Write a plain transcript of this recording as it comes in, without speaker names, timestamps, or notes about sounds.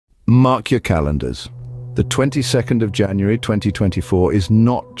Mark your calendars. The 22nd of January 2024 is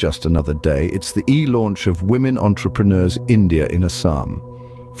not just another day, it's the e-launch of Women Entrepreneurs India in Assam.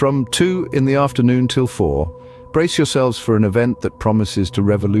 From 2 in the afternoon till 4, brace yourselves for an event that promises to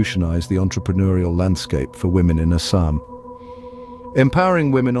revolutionize the entrepreneurial landscape for women in Assam.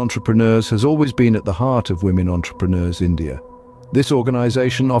 Empowering women entrepreneurs has always been at the heart of Women Entrepreneurs India. This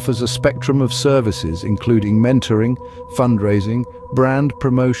organization offers a spectrum of services including mentoring, fundraising, brand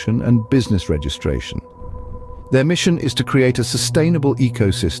promotion and business registration. Their mission is to create a sustainable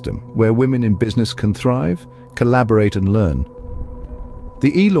ecosystem where women in business can thrive, collaborate and learn.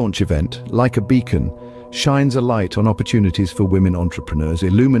 The e-launch event, like a beacon, shines a light on opportunities for women entrepreneurs,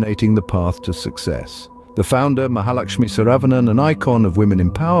 illuminating the path to success. The founder, Mahalakshmi Saravanan, an icon of women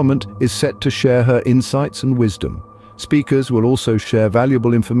empowerment, is set to share her insights and wisdom. Speakers will also share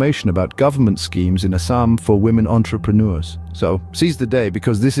valuable information about government schemes in Assam for women entrepreneurs. So, seize the day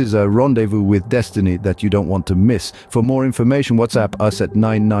because this is a rendezvous with destiny that you don't want to miss. For more information, WhatsApp us at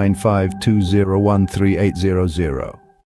 995 201 3800.